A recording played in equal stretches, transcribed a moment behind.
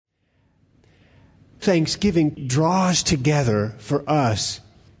thanksgiving draws together for us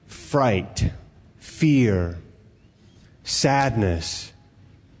fright, fear, sadness,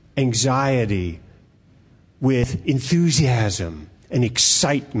 anxiety, with enthusiasm and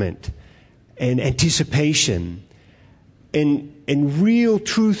excitement and anticipation. And real,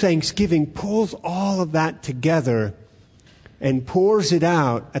 true thanksgiving pulls all of that together and pours it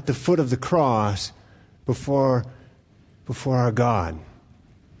out at the foot of the cross before our God.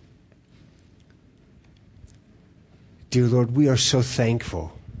 Dear Lord, we are so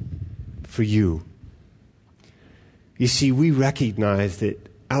thankful for you. You see, we recognize that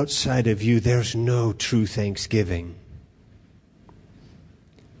outside of you, there's no true thanksgiving.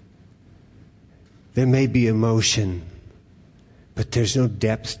 There may be emotion, but there's no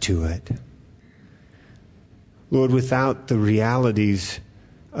depth to it. Lord, without the realities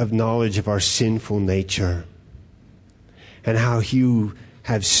of knowledge of our sinful nature and how you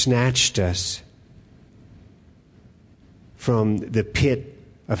have snatched us from the pit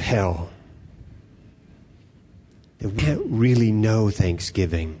of hell, that we can't really know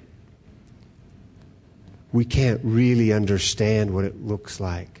thanksgiving. We can't really understand what it looks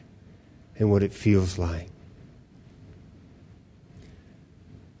like and what it feels like.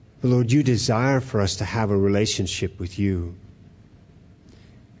 But Lord, you desire for us to have a relationship with you.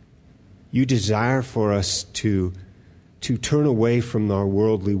 You desire for us to turn away from our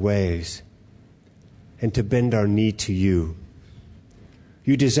worldly ways and to bend our knee to you.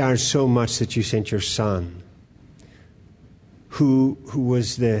 You desire so much that you sent your Son, who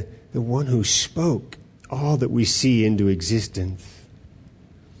was the one who spoke all that we see into existence.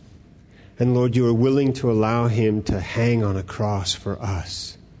 And Lord, you are willing to allow him to hang on a cross for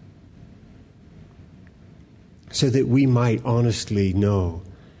us, so that we might honestly know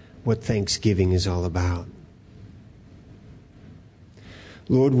what thanksgiving is all about.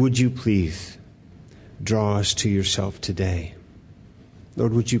 Lord, would you please draw us to yourself today?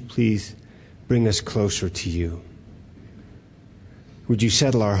 Lord, would you please bring us closer to you? Would you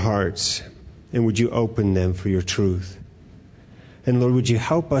settle our hearts, and would you open them for your truth? And Lord, would you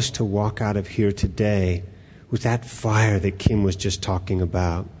help us to walk out of here today with that fire that Kim was just talking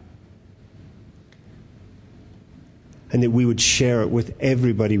about? And that we would share it with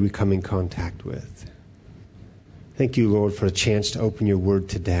everybody we come in contact with. Thank you, Lord, for a chance to open your word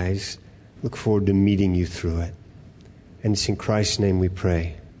today. I just look forward to meeting you through it. And it's in Christ's name we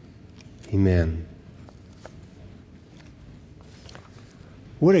pray. Amen.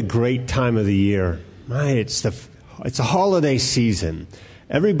 What a great time of the year. It's a holiday season.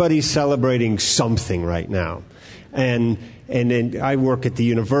 Everybody's celebrating something right now. And I work at the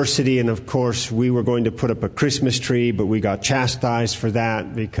university, and of course we were going to put up a Christmas tree, but we got chastised for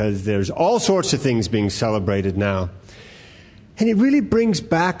that because there's all sorts of things being celebrated now. And it really brings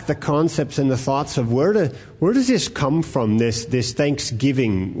back the concepts and the thoughts of where does this come from, this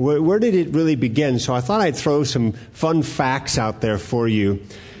Thanksgiving? Where did it really begin? So I thought I'd throw some fun facts out there for you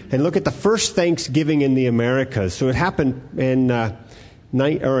and look at the first Thanksgiving in the Americas. So it happened in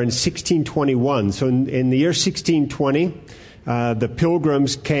 1621. So in the year 1620, the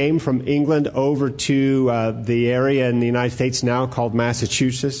Pilgrims came from England over to the area in the United States now called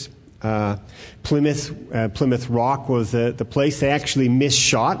Massachusetts. Plymouth Rock was the place. They actually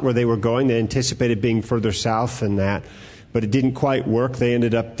misshot where they were going. They anticipated being further south than that, but it didn't quite work. They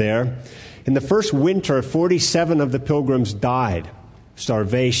ended up there. In the first winter, 47 of the Pilgrims died.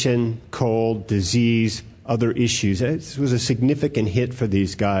 Starvation, cold, disease, other issues. It was a significant hit for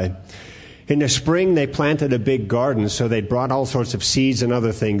these guys. In the spring, they planted a big garden, so they brought all sorts of seeds and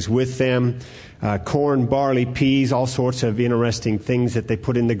other things with them. Corn, barley, peas, all sorts of interesting things that they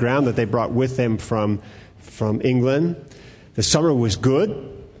put in the ground that they brought with them from England. The summer was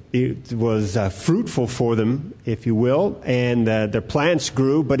good. It was fruitful for them, if you will, and their plants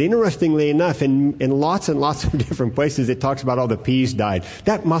grew. But interestingly enough, in lots and lots of different places, it talks about all the peas died.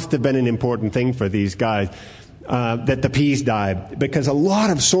 That must have been an important thing for these guys, that the peas died, because a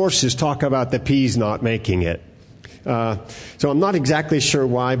lot of sources talk about the peas not making it. So I'm not exactly sure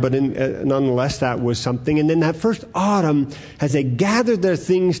why, but nonetheless, that was something. And then that first autumn, as they gathered their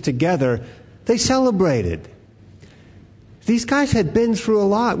things together, they celebrated. These guys had been through a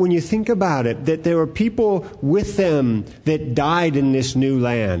lot when you think about it, that there were people with them that died in this new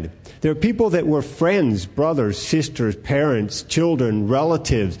land. There were people that were friends, brothers, sisters, parents, children,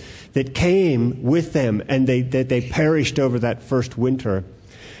 relatives that came with them, and they perished over that first winter.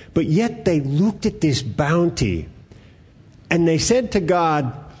 But yet they looked at this bounty and they said to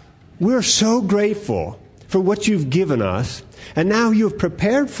God, "We're so grateful for what you've given us. And now you've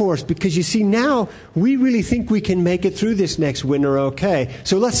prepared for us, because you see, now we really think we can make it through this next winter okay.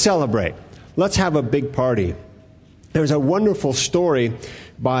 So let's celebrate. Let's have a big party. There's a wonderful story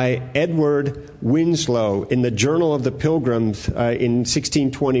by Edward Winslow in the Journal of the Pilgrims in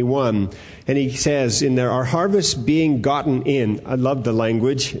 1621. And he says in there, "Our harvest being gotten in." I love the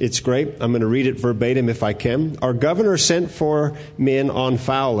language. It's great. I'm going to read it verbatim if I can. "Our governor sent for men on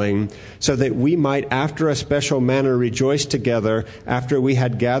fowling, so that we might after a special manner rejoice together after we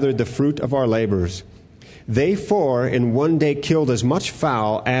had gathered the fruit of our labors. They four in one day killed as much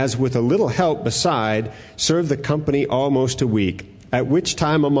fowl as, with a little help beside, served the company almost a week. At which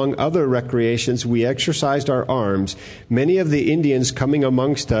time, among other recreations, we exercised our arms, many of the Indians coming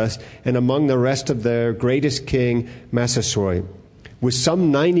amongst us, and among the rest of their greatest king, Massasoit, with some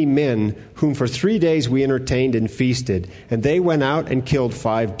 90 men, whom for 3 days we entertained and feasted. And they went out and killed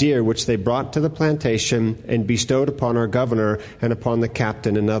 5 deer, which they brought to the plantation, and bestowed upon our governor, and upon the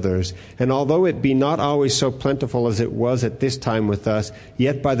captain and others. And although it be not always so plentiful as it was at this time with us,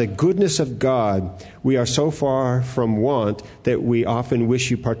 yet by the goodness of God we are so far from want that we often wish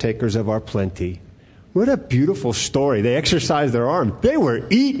you partakers of our plenty." What a beautiful story. They exercised their arm. They were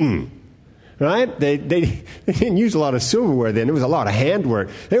eating. Right? They didn't use a lot of silverware then. It was a lot of handwork.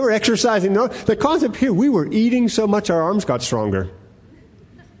 They were exercising. The concept here, we were eating so much our arms got stronger.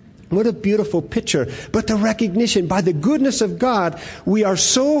 What a beautiful picture. But the recognition, by the goodness of God, we are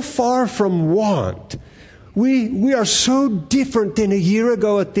so far from want. We are so different than a year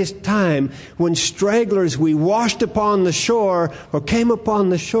ago at this time when stragglers we washed upon the shore or came upon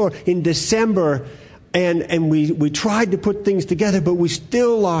the shore in December. And we tried to put things together, but we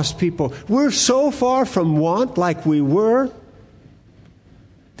still lost people. We're so far from want like we were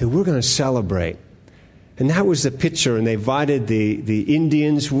that we're going to celebrate. And that was the picture. And they invited the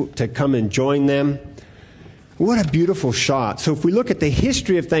Indians to come and join them. What a beautiful shot. So if we look at the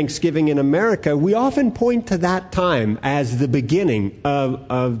history of Thanksgiving in America, we often point to that time as the beginning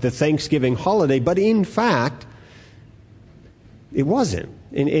of the Thanksgiving holiday. But in fact, it wasn't.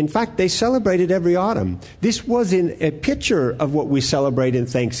 In fact, they celebrated every autumn. This was a picture of what we celebrate in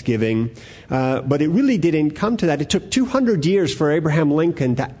Thanksgiving, but it really didn't come to that. It took 200 years for Abraham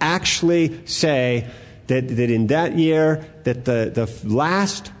Lincoln to actually say that in that year, that the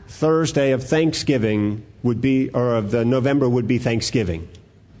last Thursday of Thanksgiving would be, or of the November would be Thanksgiving.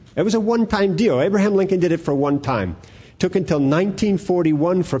 It was a one-time deal. Abraham Lincoln did it for one time. Took until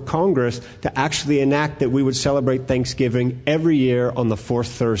 1941 for Congress to actually enact that we would celebrate Thanksgiving every year on the fourth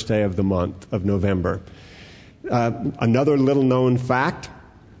Thursday of the month of November. Another little-known fact,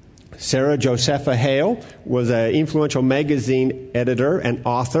 Sarah Josepha Hale was an influential magazine editor and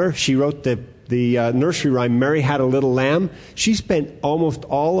author. She wrote the nursery rhyme, Mary Had a Little Lamb. She spent almost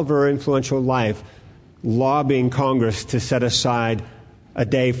all of her influential life lobbying Congress to set aside a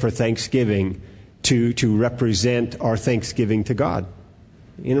day for Thanksgiving to represent our thanksgiving to God.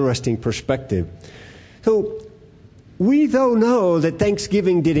 Interesting perspective. So we, though, know that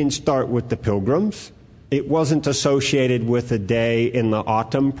Thanksgiving didn't start with the Pilgrims. It wasn't associated with a day in the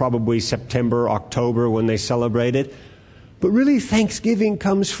autumn, probably September, October, when they celebrated. But really, Thanksgiving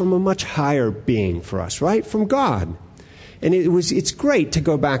comes from a much higher being for us, right? From God. And it's great to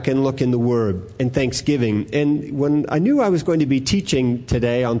go back and look in the Word and Thanksgiving. And when I knew I was going to be teaching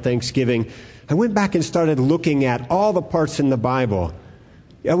today on Thanksgiving, I went back and started looking at all the parts in the Bible.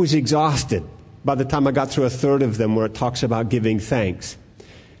 I was exhausted by the time I got through a third of them where it talks about giving thanks.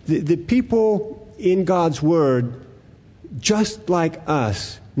 The people in God's Word, just like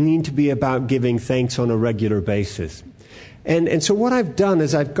us, need to be about giving thanks on a regular basis. And so what I've done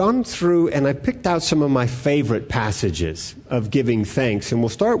is I've gone through and I picked out some of my favorite passages of giving thanks. And we'll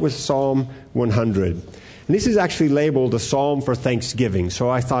start with Psalm 100. And this is actually labeled a psalm for thanksgiving. So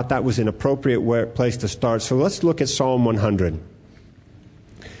I thought that was an appropriate place to start. So let's look at Psalm 100.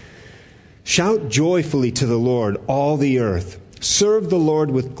 Shout joyfully to the Lord, all the earth. Serve the Lord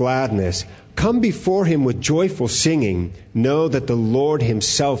with gladness. Come before him with joyful singing. Know that the Lord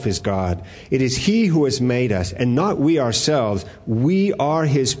himself is God. It is he who has made us, and not we ourselves. We are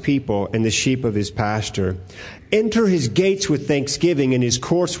his people and the sheep of his pasture. Enter his gates with thanksgiving and his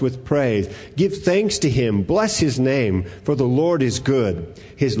courts with praise. Give thanks to him. Bless his name, for the Lord is good.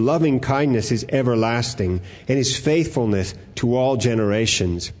 His loving kindness is everlasting, and his faithfulness to all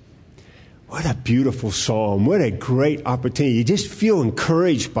generations. What a beautiful psalm. What a great opportunity. You just feel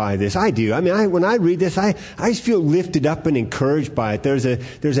encouraged by this. I do. I mean, when I read this, I just feel lifted up and encouraged by it. There's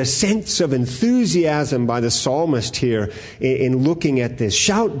a sense of enthusiasm by the psalmist here in looking at this.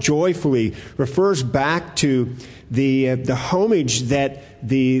 Shout joyfully refers back to the homage that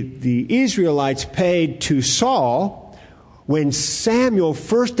the Israelites paid to Saul when Samuel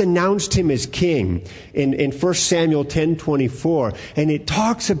first announced him as king in 1 Samuel 10:24, and it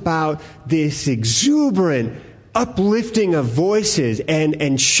talks about this exuberant uplifting of voices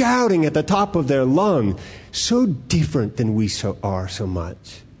and shouting at the top of their lungs, so different than we are so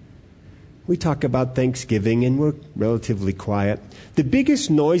much. We talk about Thanksgiving and we're relatively quiet. The biggest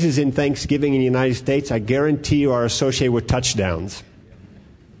noises in Thanksgiving in the United States, I guarantee you, are associated with touchdowns.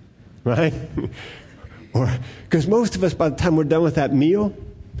 Right? Because most of us, by the time we're done with that meal,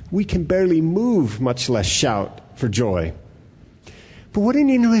 we can barely move, much less shout for joy. But what an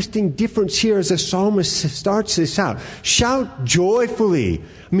interesting difference here as the psalmist starts this out. Shout joyfully.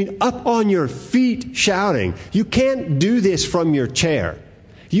 I mean, up on your feet shouting. You can't do this from your chair.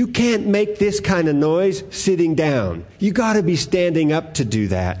 You can't make this kind of noise sitting down. You got to be standing up to do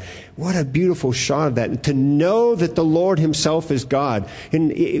that. What a beautiful shot of that. And to know that the Lord himself is God.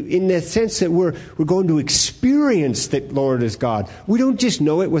 In the sense that we're going to experience that Lord is God. We don't just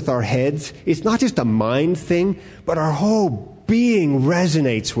know it with our heads. It's not just a mind thing, but our whole being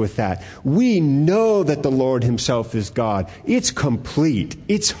resonates with that. We know that the Lord himself is God. It's complete.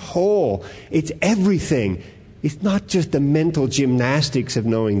 It's whole. It's everything. It's not just the mental gymnastics of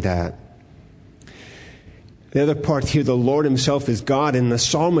knowing that. The other part here, the Lord himself is God, and the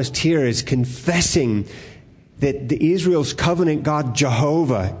psalmist here is confessing that the Israel's covenant God,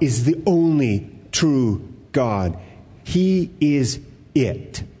 Jehovah, is the only true God. He is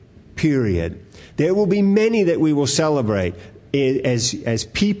it. Period. There will be many that we will celebrate as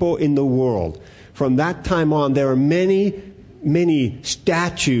people in the world. From that time on, there are many, many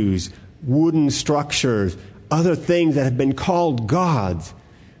statues, wooden structures, other things that have been called gods,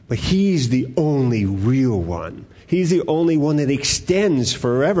 but he's the only real one. He's the only one that extends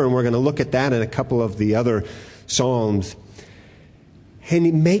forever, and we're going to look at that in a couple of the other psalms.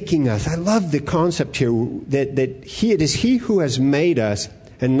 And making us, I love the concept here that it is he who has made us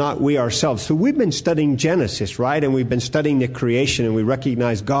and not we ourselves. So we've been studying Genesis, right? And we've been studying the creation, and we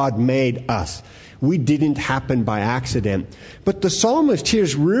recognize God made us. We didn't happen by accident. But the psalmist here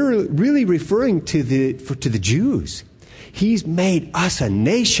is really referring to the Jews. He's made us a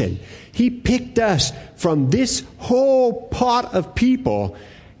nation. He picked us from this whole pot of people,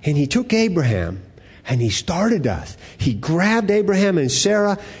 and he took Abraham, and he started us. He grabbed Abraham and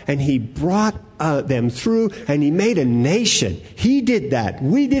Sarah, and he brought them through, and he made a nation. He did that.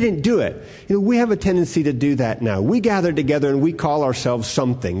 We didn't do it. You know, we have a tendency to do that now. We gather together and we call ourselves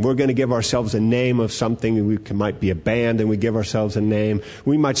something. We're going to give ourselves a name of something. We might be a band and we give ourselves a name.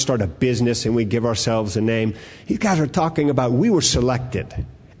 We might start a business and we give ourselves a name. You guys are talking about we were selected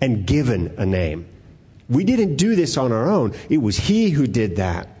and given a name. We didn't do this on our own. It was he who did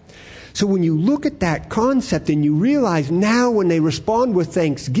that. So when you look at that concept and you realize now when they respond with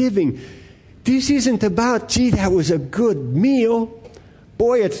thanksgiving, this isn't about, gee, that was a good meal.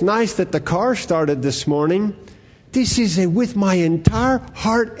 Boy, it's nice that the car started this morning. This is with my entire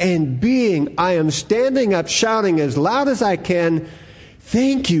heart and being. I am standing up shouting as loud as I can,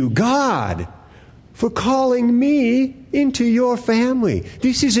 thank you, God, for calling me into your family.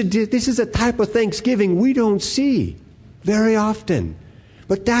 This is a type of thanksgiving we don't see very often.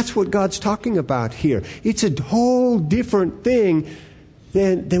 But that's what God's talking about here. It's a whole different thing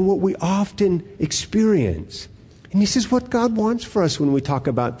than what we often experience. And this is what God wants for us when we talk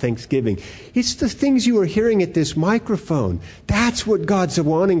about Thanksgiving. It's the things you are hearing at this microphone. That's what God's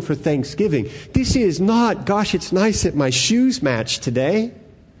wanting for Thanksgiving. This is not, gosh, it's nice that my shoes match today.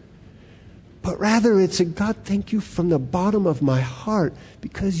 But rather it's a, God, thank you from the bottom of my heart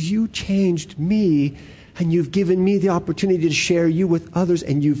because you changed me and you've given me the opportunity to share you with others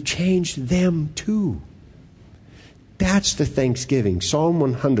and you've changed them too. That's the Thanksgiving. Psalm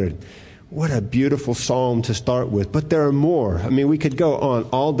 100. What a beautiful psalm to start with. But there are more. I mean, we could go on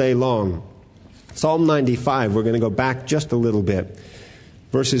all day long. Psalm 95, we're going to go back just a little bit.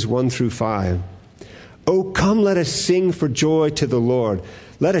 Verses 1 through 5. Oh, come, let us sing for joy to the Lord.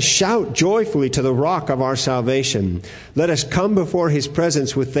 Let us shout joyfully to the rock of our salvation. Let us come before his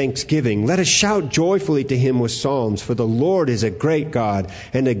presence with thanksgiving. Let us shout joyfully to him with psalms. For the Lord is a great God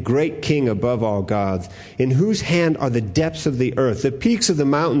and a great King above all gods, in whose hand are the depths of the earth. The peaks of the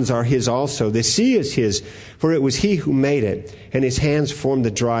mountains are his also. The sea is his, for it was he who made it, and his hands formed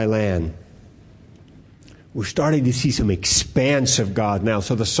the dry land. We're starting to see some expanse of God now.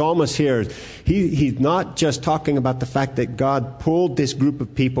 So the psalmist here, he's not just talking about the fact that God pulled this group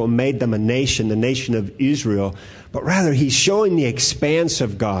of people and made them a nation, the nation of Israel, but rather he's showing the expanse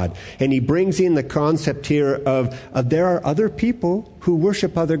of God. And he brings in the concept here of there are other people who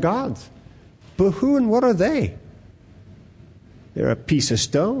worship other gods. But who and what are they? They're a piece of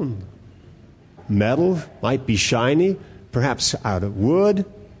stone. Metal, might be shiny, perhaps out of wood.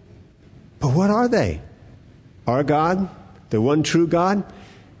 But what are they? Our God, the one true God,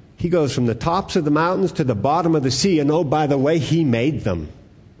 He goes from the tops of the mountains to the bottom of the sea. And oh, by the way, He made them.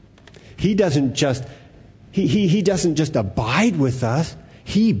 He doesn't just abide with us.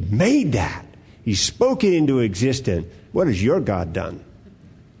 He made that. He spoke it into existence. What has your God done?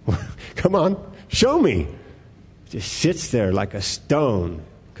 Come on, show me. Just sits there like a stone,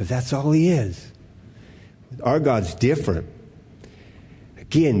 because that's all He is. Our God's different.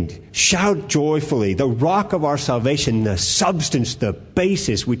 Again, shout joyfully. The rock of our salvation, the substance, the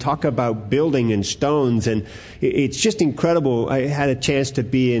basis. We talk about building in stones, and it's just incredible. I had a chance to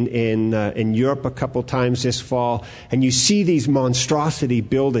be in Europe a couple times this fall, and you see these monstrosity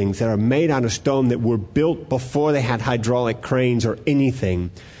buildings that are made out of stone that were built before they had hydraulic cranes or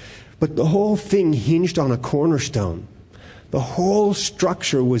anything. But the whole thing hinged on a cornerstone. The whole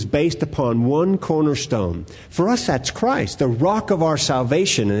structure was based upon one cornerstone. For us, that's Christ, the rock of our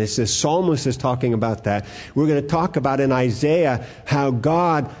salvation. And as the psalmist is talking about that, we're going to talk about in Isaiah how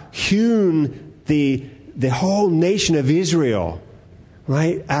God hewn the whole nation of Israel,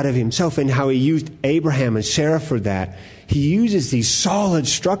 right, out of Himself, and how He used Abraham and Sarah for that. He uses these solid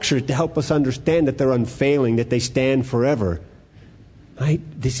structures to help us understand that they're unfailing, that they stand forever. Right?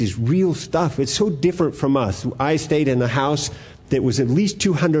 This is real stuff. It's so different from us. I stayed in a house that was at least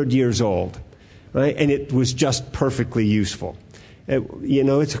 200 years old, right? And it was just perfectly useful.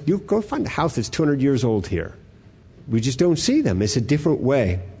 You go find a house that's 200 years old here. We just don't see them. It's a different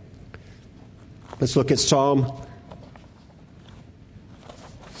way. Let's look at Psalm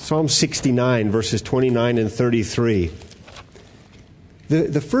 69, verses 29 and 33.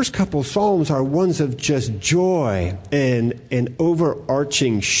 The first couple Psalms are ones of just joy and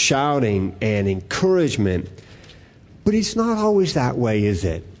overarching shouting and encouragement. But it's not always that way, is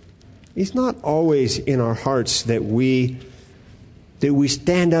it? It's not always in our hearts that we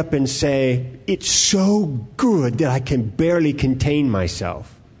stand up and say, it's so good that I can barely contain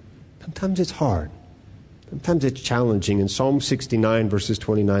myself. Sometimes it's hard. Sometimes it's challenging. In Psalm 69, verses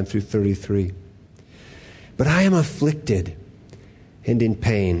 29 through 33. But I am afflicted and in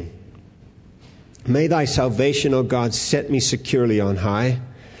pain. May Thy salvation, O God, set me securely on high.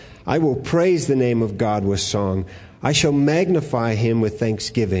 I will praise the name of God with song. I shall magnify Him with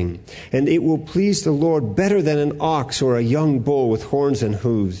thanksgiving. And it will please the Lord better than an ox or a young bull with horns and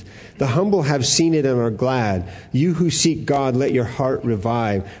hooves. The humble have seen it and are glad. You who seek God, let your heart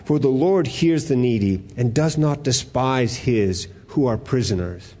revive. For the Lord hears the needy and does not despise his who are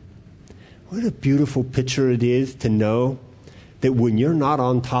prisoners. What a beautiful picture it is to know that when you're not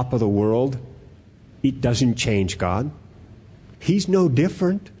on top of the world, it doesn't change God. He's no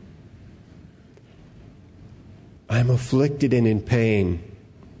different. I'm afflicted and in pain.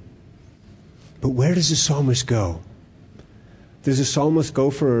 But where does the psalmist go? Does the psalmist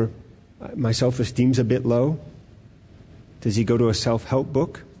go for my self-esteem's a bit low? Does he go to a self-help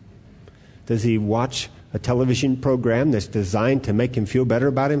book? Does he watch a television program that's designed to make him feel better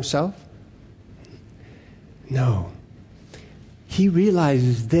about himself? No. He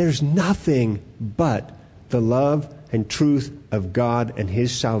realizes there's nothing but the love and truth of God and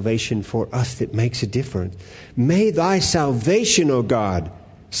His salvation for us that makes a difference. May Thy salvation, O God,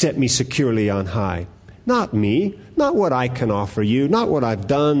 set me securely on high. Not me, not what I can offer you, not what I've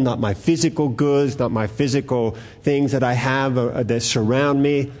done, not my physical goods, not my physical things that I have that surround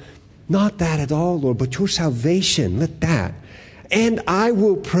me. Not that at all, Lord, but your salvation, let that. And I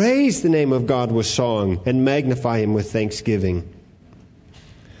will praise the name of God with song and magnify Him with thanksgiving.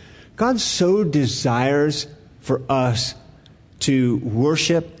 God so desires for us to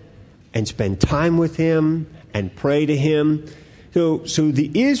worship and spend time with Him and pray to Him. So the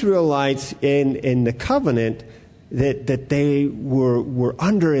Israelites in the covenant that they were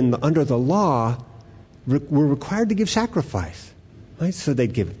under the law were required to give sacrifice. Right? So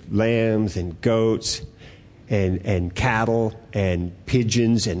they'd give lambs and goats and cattle and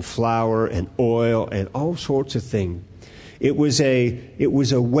pigeons and flour and oil and all sorts of things. It was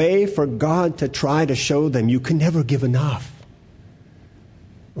a way for God to try to show them you can never give enough.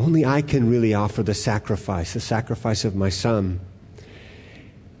 Only I can really offer the sacrifice of my Son.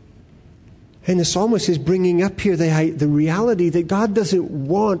 And the psalmist is bringing up here the reality that God doesn't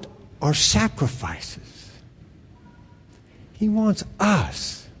want our sacrifices. He wants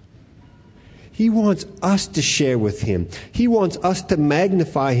us. He wants us to share with Him. He wants us to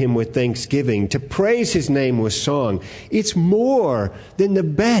magnify Him with thanksgiving, to praise His name with song. It's more than the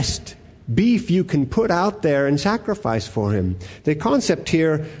best beef you can put out there and sacrifice for Him. The concept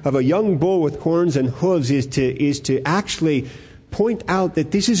here of a young bull with horns and hooves is to actually point out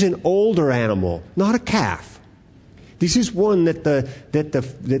that this is an older animal, not a calf. This is one that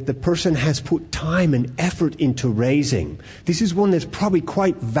the person has put time and effort into raising. This is one that's probably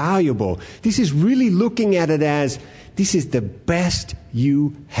quite valuable. This is really looking at it as, this is the best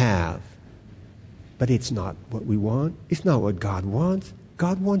you have. But it's not what we want. It's not what God wants.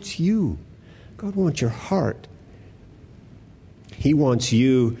 God wants you. God wants your heart. He wants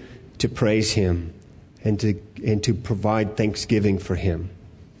you to praise Him and to provide thanksgiving for Him.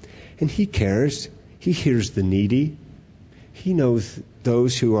 And He cares. He hears the needy. He knows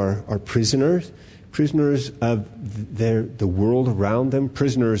those who are prisoners of the world around them,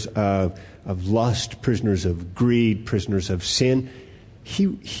 prisoners of lust, prisoners of greed, prisoners of sin.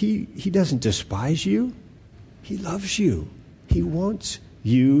 He doesn't despise you. He loves you. He wants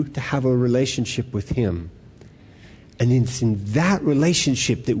you to have a relationship with Him. And it's in that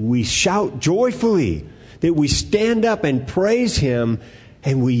relationship that we shout joyfully, that we stand up and praise Him,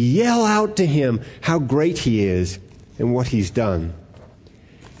 and we yell out to Him how great He is and what He's done.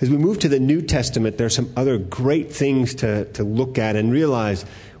 As we move to the New Testament, there are some other great things to look at and realize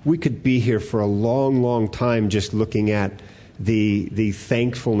we could be here for a long, long time just looking at the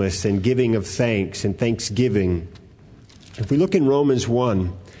thankfulness and giving of thanks and thanksgiving. If we look in Romans 1,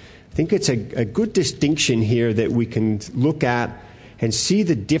 I think it's a good distinction here that we can look at and see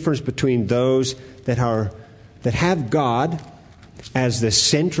the difference between those that have God as the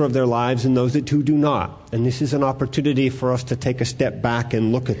center of their lives and those who do not. And this is an opportunity for us to take a step back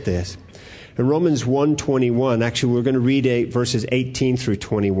and look at this. In Romans 1:21, actually we're going to read verses 18 through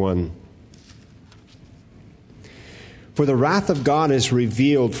 21. For the wrath of God is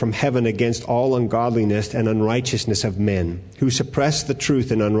revealed from heaven against all ungodliness and unrighteousness of men, who suppress the truth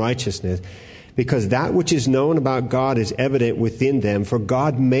in unrighteousness, because that which is known about God is evident within them, for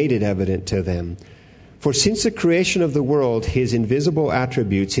God made it evident to them. For since the creation of the world, His invisible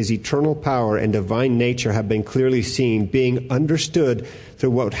attributes, His eternal power and divine nature have been clearly seen, being understood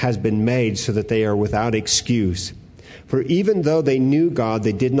through what has been made, so that they are without excuse. For even though they knew God,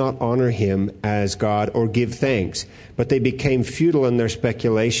 they did not honor Him as God or give thanks, but they became futile in their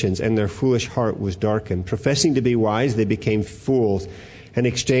speculations, and their foolish heart was darkened. Professing to be wise, they became fools, and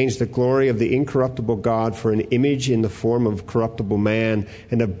exchanged the glory of the incorruptible God for an image in the form of corruptible man,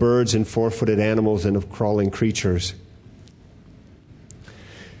 and of birds and four-footed animals, and of crawling creatures.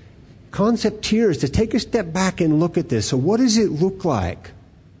 Concept here is to take a step back and look at this. So what does it look like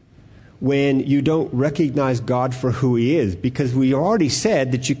when you don't recognize God for who He is? Because we already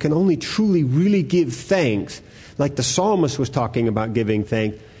said that you can only truly, really give thanks, like the psalmist was talking about giving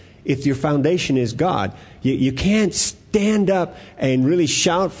thanks, if your foundation is God. You can't stand up and really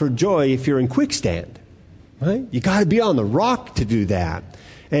shout for joy if you're in quicksand, right? You got to be on the rock to do that.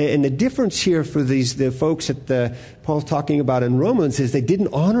 And the difference here for the folks that Paul's talking about in Romans is they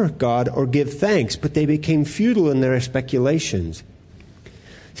didn't honor God or give thanks, but they became futile in their speculations.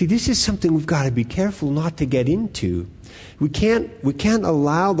 See, this is something we've got to be careful not to get into. We can't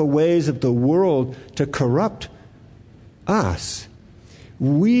allow the ways of the world to corrupt us.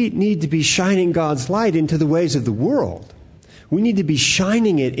 We need to be shining God's light into the ways of the world. We need to be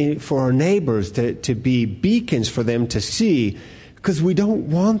shining it for our neighbors, to be beacons for them to see, because we don't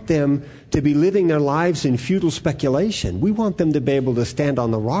want them to be living their lives in futile speculation. We want them to be able to stand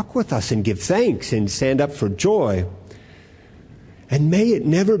on the rock with us and give thanks and stand up for joy. And may it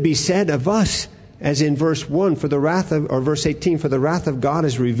never be said of us, as in verse 1, verse 18, for the wrath of God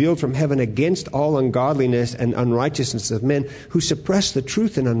is revealed from heaven against all ungodliness and unrighteousness of men who suppress the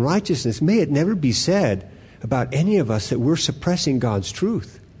truth in unrighteousness. May it never be said about any of us that we're suppressing God's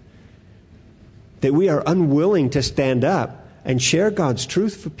truth, that we are unwilling to stand up and share God's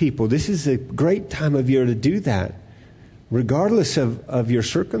truth for people. This is a great time of year to do that. Regardless of your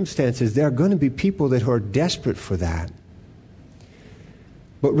circumstances, there are going to be people that are desperate for that.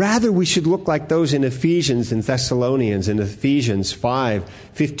 But rather we should look like those in Ephesians and Thessalonians, in Ephesians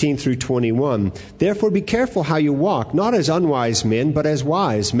 5:15 through 21. Therefore be careful how you walk, not as unwise men, but as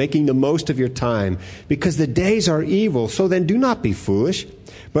wise, making the most of your time, because the days are evil. So then do not be foolish,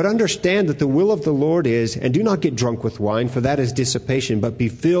 but understand that the will of the Lord is, and do not get drunk with wine, for that is dissipation, but be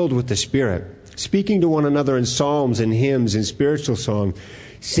filled with the Spirit, speaking to one another in psalms and hymns and spiritual song,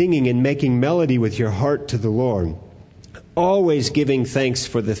 singing and making melody with your heart to the Lord, always giving thanks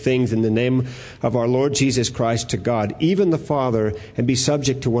for the things in the name of our Lord Jesus Christ to God, even the Father, and be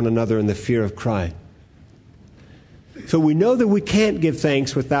subject to one another in the fear of Christ. So we know that we can't give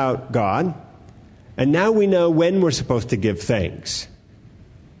thanks without God, and now we know when we're supposed to give thanks.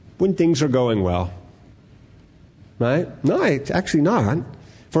 When things are going well. Right? No, it's actually not.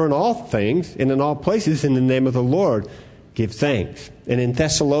 For in all things and in all places, in the name of the Lord, give thanks. And in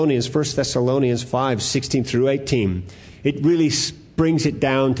Thessalonians, 1 Thessalonians 5, 16 through 18, it really brings it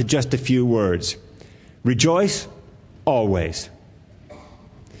down to just a few words. Rejoice always.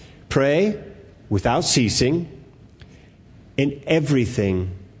 Pray without ceasing. In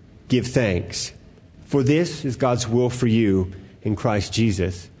everything give thanks. For this is God's will for you in Christ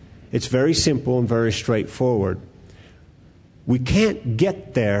Jesus. It's very simple and very straightforward. We can't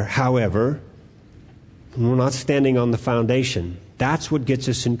get there, however, when we're not standing on the foundation. That's what gets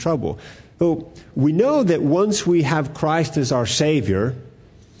us in trouble. So we know that once we have Christ as our Savior,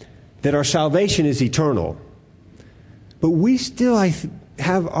 that our salvation is eternal. But we still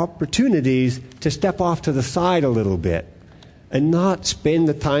have opportunities to step off to the side a little bit and not spend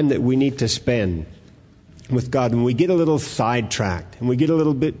the time that we need to spend with God. When we get a little sidetracked and we get a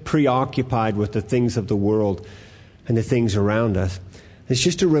little bit preoccupied with the things of the world and the things around us, it's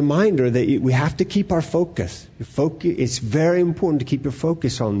just a reminder that we have to keep our focus. It's very important to keep your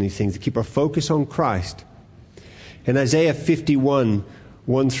focus on these things, to keep our focus on Christ. In Isaiah 51,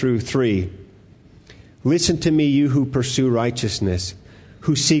 1 through 3, listen to me, you who pursue righteousness,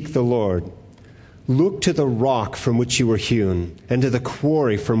 who seek the Lord. Look to the rock from which you were hewn, and to the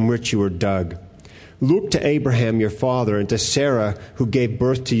quarry from which you were dug. Look to Abraham your father, and to Sarah who gave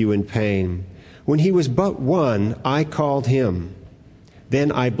birth to you in pain. When he was but one, I called him.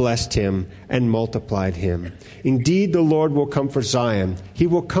 Then I blessed him and multiplied him. Indeed, the Lord will comfort Zion. He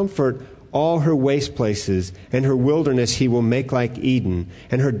will comfort all her waste places, and her wilderness he will make like Eden,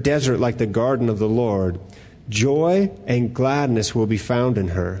 and her desert like the garden of the Lord. Joy and gladness will be found in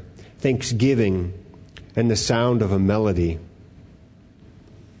her, thanksgiving and the sound of a melody.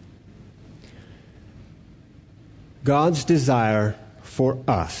 God's desire for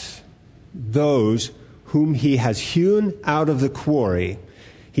us, those whom he has hewn out of the quarry,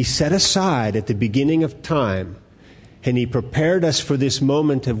 he set aside at the beginning of time, and he prepared us for this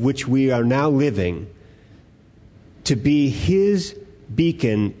moment of which we are now living, to be his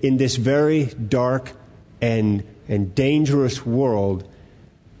beacon in this very dark and dangerous world.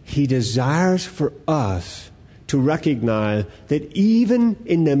 He desires for us to recognize that even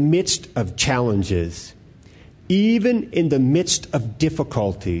in the midst of challenges, even in the midst of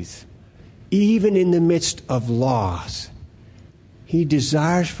difficulties, even in the midst of loss, he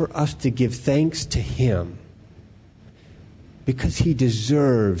desires for us to give thanks to him because he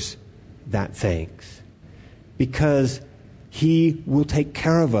deserves that thanks, because he will take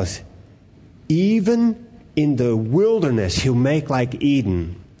care of us. Even in the wilderness, he'll make like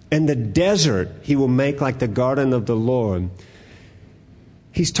Eden, and the desert he will make like the garden of the Lord.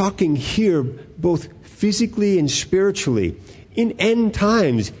 He's talking here both physically and spiritually. In end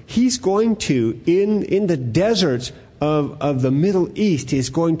times, he's going to, in the deserts of the Middle East, is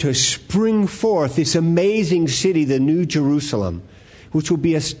going to spring forth this amazing city, the New Jerusalem, which will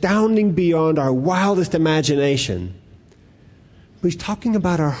be astounding beyond our wildest imagination. But he's talking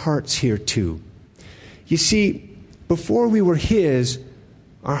about our hearts here too. You see, before we were his,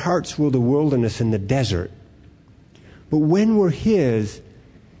 our hearts were the wilderness and the desert. But when we're his,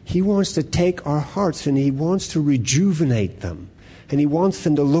 he wants to take our hearts and he wants to rejuvenate them. And he wants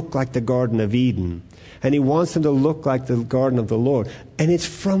them to look like the Garden of Eden. And he wants them to look like the garden of the Lord. And it's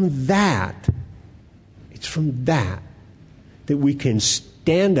from that that we can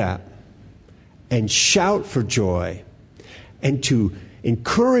stand up and shout for joy and to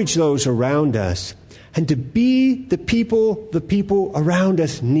encourage those around us and to be the people around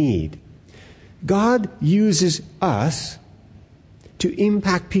us need. God uses us to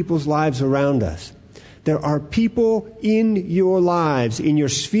impact people's lives around us. There are people in your lives, in your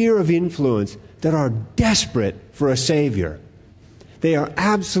sphere of influence, that are desperate for a Savior. They are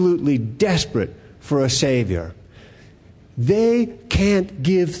absolutely desperate for a Savior. They can't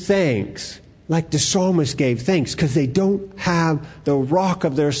give thanks like the psalmist gave thanks because they don't have the rock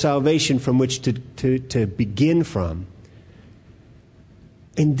of their salvation from which to begin from.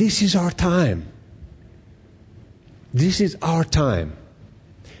 And this is our time. This is our time.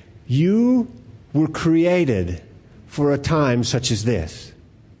 You were created for a time such as this.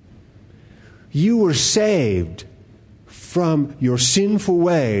 You were saved from your sinful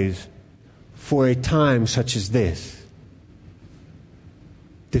ways for a time such as this.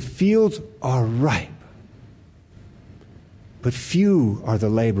 The fields are ripe, but few are the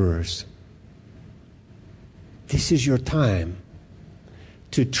laborers. This is your time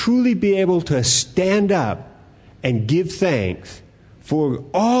to truly be able to stand up and give thanks for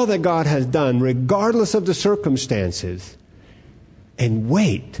all that God has done, regardless of the circumstances, and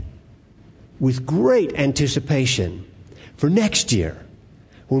wait with great anticipation for next year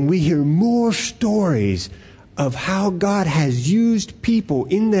when we hear more stories of how God has used people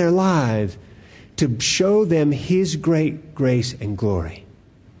in their lives to show them His great grace and glory.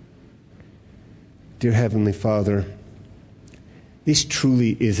 Dear Heavenly Father, this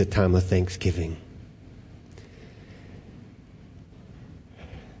truly is a time of thanksgiving.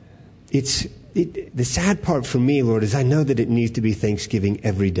 The sad part for me, Lord, is I know that it needs to be Thanksgiving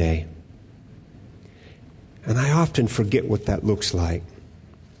every day. And I often forget what that looks like.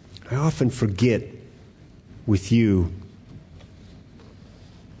 I often forget with you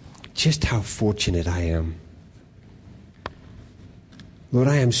just how fortunate I am. Lord,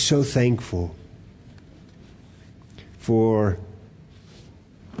 I am so thankful for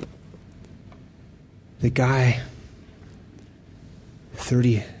the guy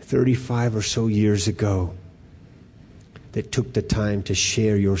 35 or so years ago that took the time to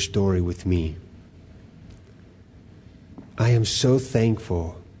share your story with me. I am so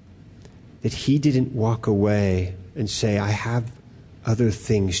thankful that he didn't walk away and say, I have other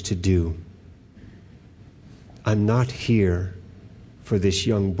things to do. I'm not here for this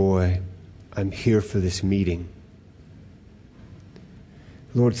young boy. I'm here for this meeting.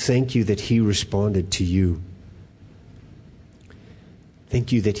 Lord, thank you that he responded to you.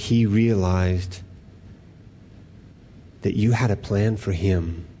 Thank you that he realized that you had a plan for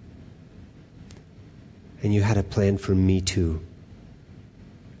him, and you had a plan for me too.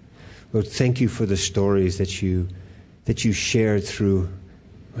 Lord, thank you for the stories that you shared through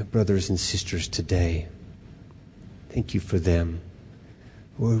my brothers and sisters today. Thank you for them.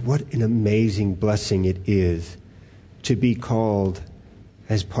 Lord, what an amazing blessing it is to be called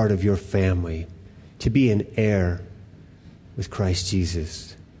as part of your family, to be an heir with Christ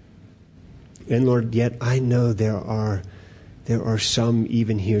Jesus. And Lord, yet I know there are some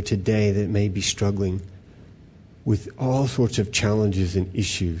even here today that may be struggling with all sorts of challenges and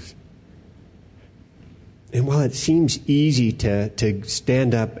issues. And while it seems easy to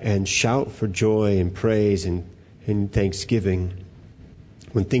stand up and shout for joy and praise and thanksgiving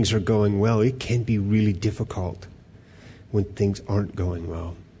when things are going well, it can be really difficult when things aren't going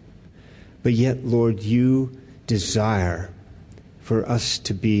well. But yet, Lord, you desire for us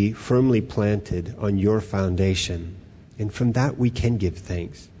to be firmly planted on your foundation. And from that we can give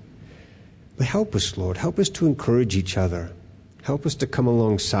thanks. But help us, Lord. Help us to encourage each other. Help us to come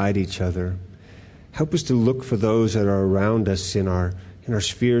alongside each other. Help us to look for those that are around us in our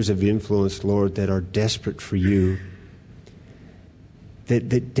spheres of influence, Lord, that are desperate for you,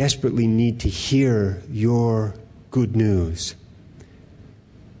 that desperately need to hear your good news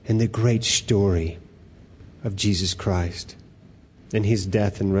and the great story of Jesus Christ and his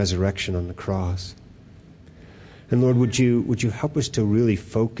death and resurrection on the cross. And Lord, would you help us to really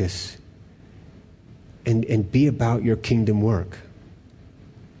focus and be about your kingdom work,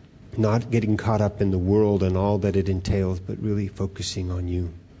 not getting caught up in the world and all that it entails, but really focusing on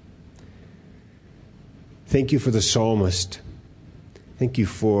you. Thank you for the psalmist. Thank you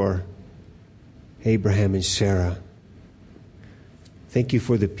for Abraham and Sarah. Thank you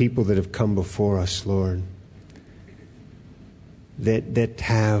for the people that have come before us, Lord, that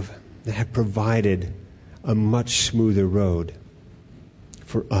have provided a much smoother road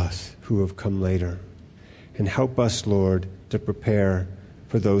for us who have come later. And help us, Lord, to prepare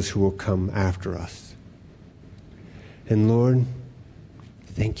for those who will come after us. And Lord,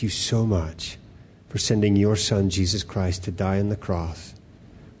 thank you so much for sending your Son, Jesus Christ, to die on the cross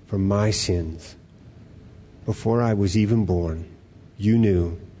for my sins. Before I was even born, you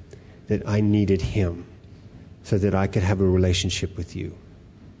knew that I needed him so that I could have a relationship with you.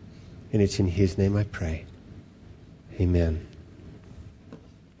 And it's in his name I pray. Amen.